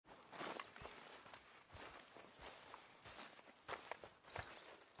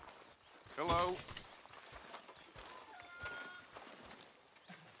Hello.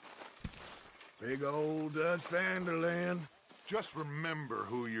 Big old Dutch Vanderland. Just remember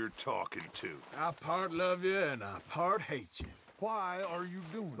who you're talking to. I part love you and I part hate you. Why are you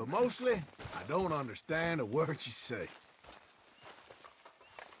doing But that? mostly, I don't understand a word you say.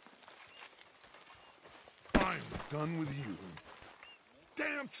 I'm done with you.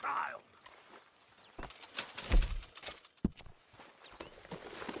 Damn child!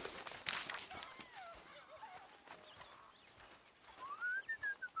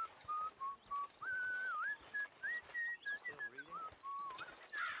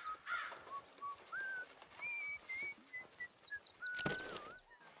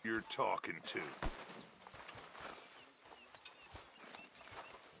 You're talking to.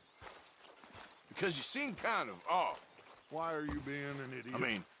 Because you seem kind of off. Why are you being an idiot? I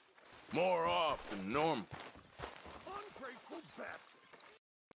mean, more off than normal. Ungrateful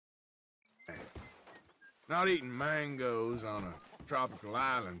bastard! Not eating mangoes on a tropical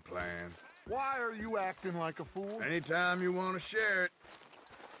island plan. Why are you acting like a fool? Anytime you want to share it,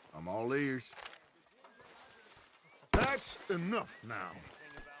 I'm all ears. That's enough now.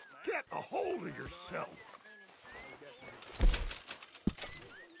 Get a hold of yourself.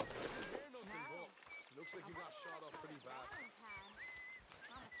 Looks like you got shot up pretty bad.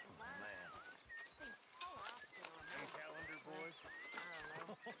 Calendar boys.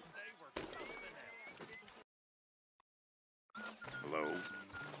 They were something else. Hello.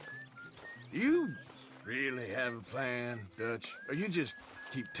 You really have a plan, Dutch? Or you just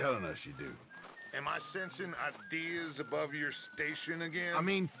keep telling us you do? Am I sensing ideas above your station again? I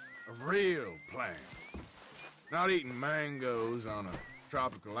mean, a real plan. Not eating mangoes on a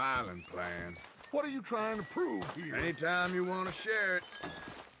tropical island plan. What are you trying to prove here? Anytime you want to share it,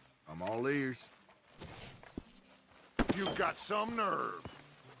 I'm all ears. You've got some nerve.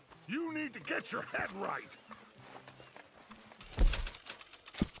 You need to get your head right.